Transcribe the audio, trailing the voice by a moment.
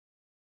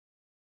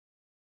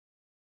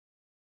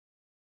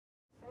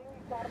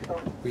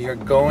We are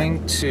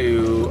going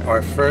to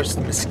our first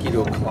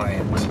mosquito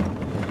client.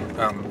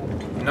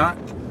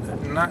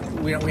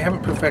 We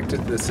haven't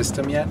perfected the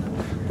system yet,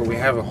 but we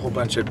have a whole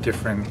bunch of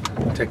different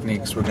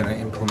techniques we're going to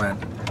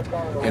implement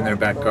in their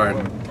back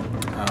garden.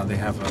 They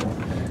have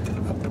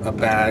a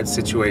bad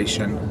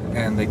situation,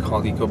 and they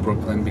called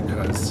EcoBrooklyn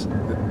because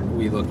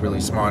we look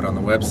really smart on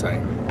the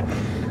website.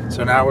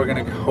 So now we're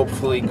going to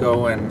hopefully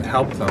go and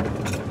help them.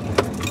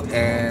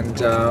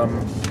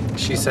 And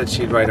she said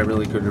she'd write a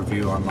really good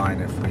review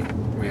online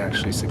if we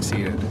actually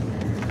succeeded.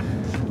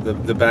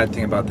 The bad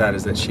thing about that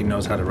is that she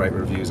knows how to write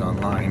reviews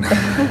online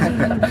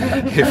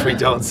if we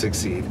don't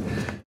succeed.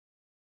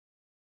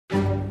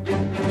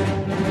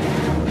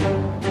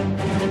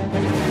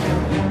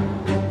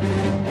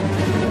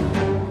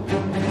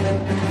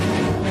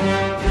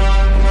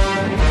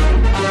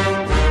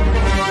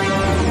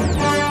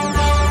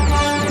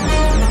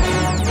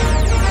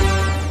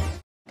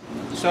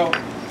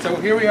 So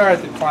here we are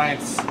at the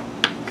client's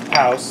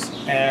house,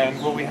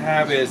 and what we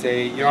have is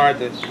a yard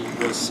that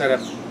was set up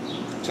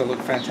to look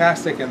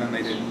fantastic, and then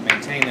they didn't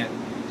maintain it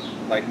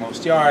like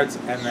most yards,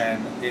 and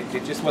then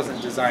it just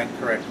wasn't designed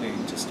correctly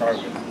to start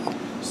with.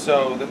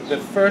 So the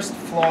first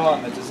flaw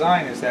in the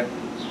design is that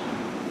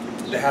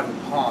they have a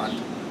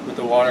pond with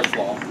a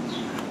waterfall,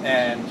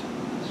 and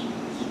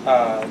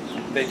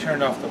they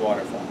turned off the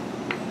waterfall.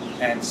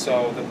 And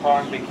so the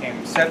pond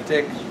became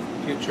septic,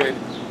 putrid,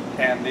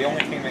 and the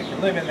only thing that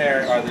can live in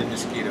there are the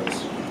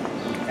mosquitoes.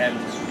 And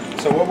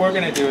so what we're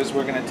going to do is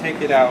we're going to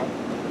take it out,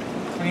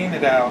 clean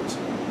it out,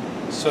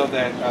 so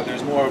that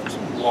there's more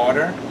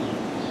water,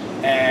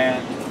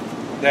 and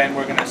then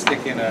we're going to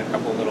stick in a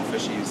couple little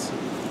fishies,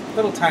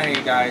 little tiny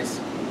guys,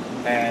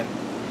 and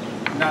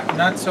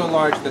not so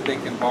large that they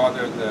can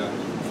bother the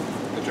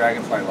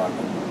dragonfly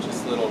larvae,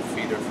 just little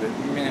feeder,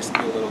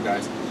 minuscule little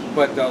guys,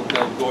 but they'll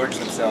gorge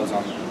themselves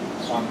on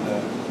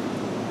the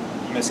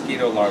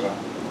mosquito larvae.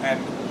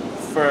 And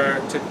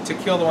to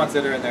kill the ones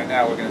that are in there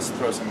now, we're going to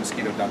throw some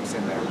mosquito dunks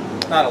in there.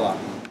 Not a lot.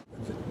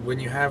 When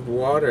you have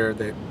water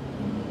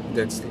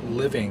that's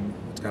living,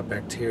 it's got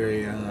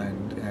bacteria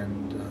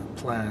and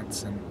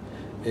plants, and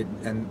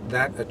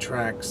that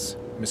attracts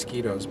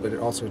mosquitoes, but it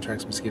also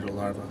attracts mosquito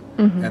larvae,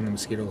 and the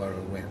mosquito larvae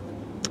win.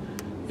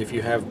 If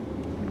you have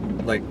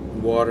like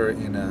water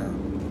in a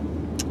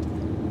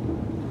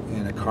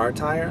car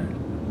tire,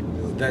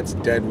 that's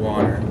dead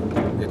water.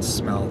 It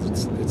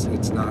smells.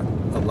 It's not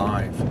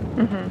alive,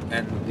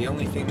 and the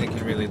only thing that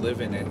can really live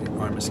in it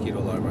are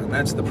mosquito larvae, and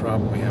that's the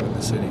problem we have in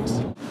the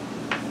cities.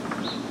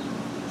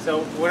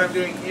 So what I'm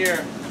doing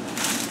here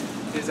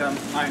is I'm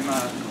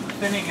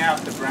thinning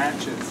out the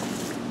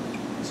branches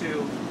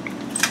to,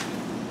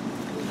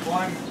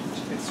 one,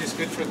 it's just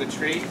good for the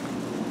tree,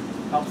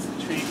 helps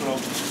the tree grow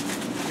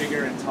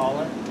bigger and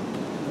taller,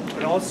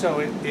 but also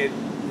it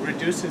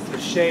reduces the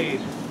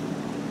shade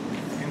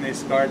in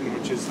this garden,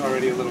 which is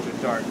already a little bit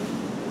dark.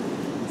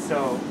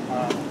 So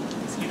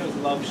mosquitoes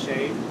love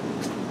shade.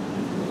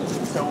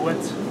 So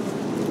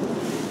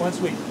once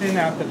we thin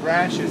out the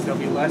branches, there'll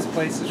be less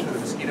places for the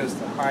mosquitoes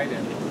to hide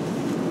in.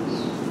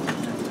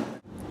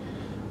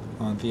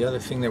 The other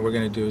thing that we're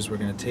going to do is we're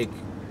going to take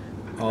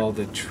all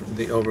the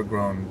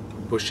overgrown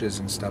bushes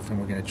and stuff, and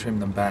we're going to trim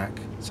them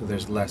back so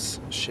there's less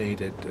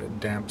shaded,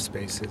 damp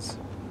spaces.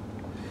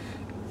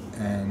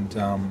 And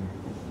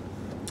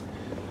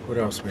what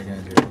else are we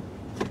going to do?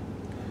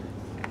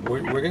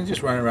 We're going to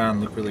just run around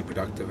and look really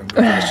productive and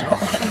professional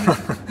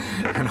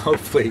and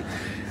hopefully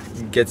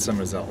get some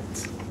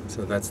results.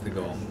 So that's the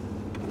goal.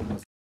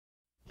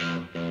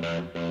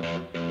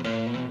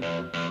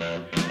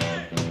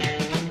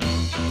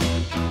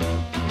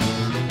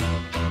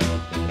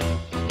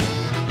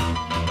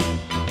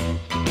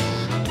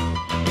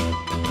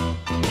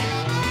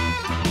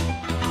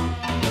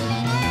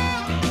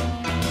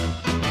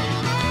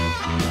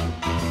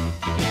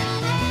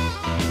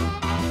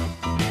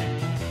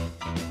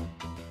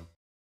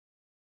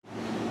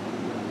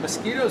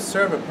 Mosquitoes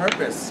serve a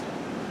purpose,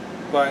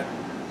 but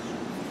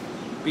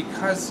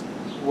because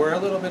we're a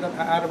little bit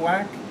out of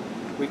whack,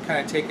 we've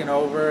kind of taken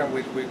over and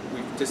we've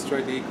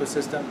destroyed the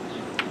ecosystem.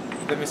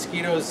 The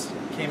mosquitoes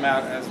came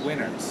out as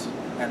winners,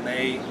 and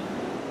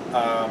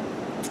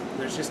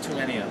there's just too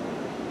many of them.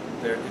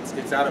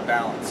 It's out of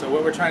balance. So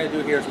what we're trying to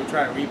do here is we're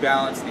trying to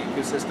rebalance the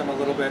ecosystem a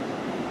little bit,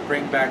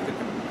 bring back the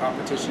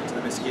competition to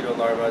the mosquito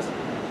larvae,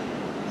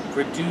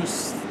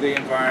 reduce the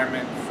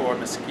environment for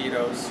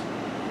mosquitoes,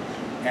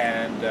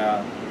 and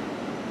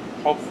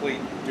hopefully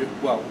do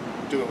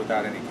it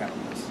without any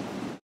chemicals.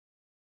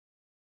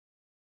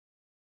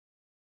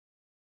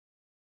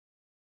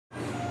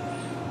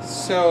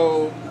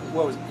 So,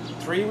 what was it,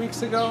 3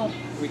 weeks ago?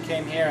 We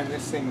came here and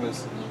this thing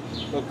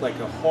looked like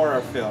a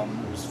horror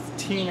film. It was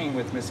teeming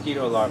with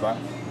mosquito larvae.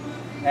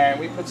 And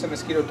we put some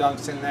mosquito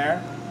dunks in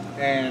there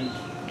and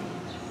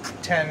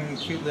 10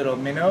 cute little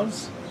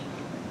minnows.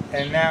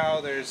 And now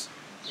there's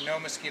no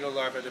mosquito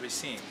larvae to be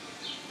seen.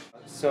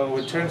 So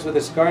in terms of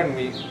this garden,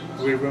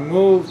 we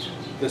removed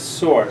the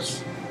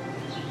source,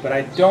 but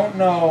I don't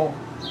know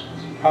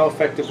how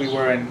effective we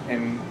were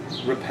in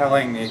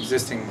repelling the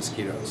existing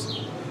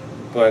mosquitoes.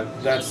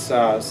 But that's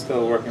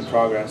still a work in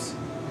progress.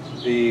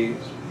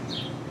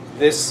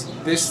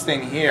 This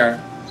thing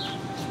here,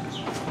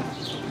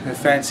 a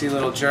fancy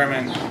little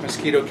German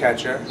mosquito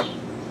catcher,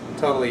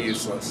 totally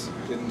useless.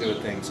 Didn't do a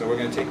thing. So we're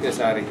going to take this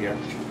out of here.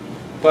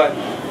 But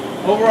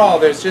overall,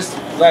 there's just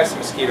less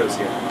mosquitoes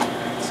here.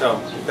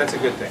 So that's a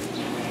good thing.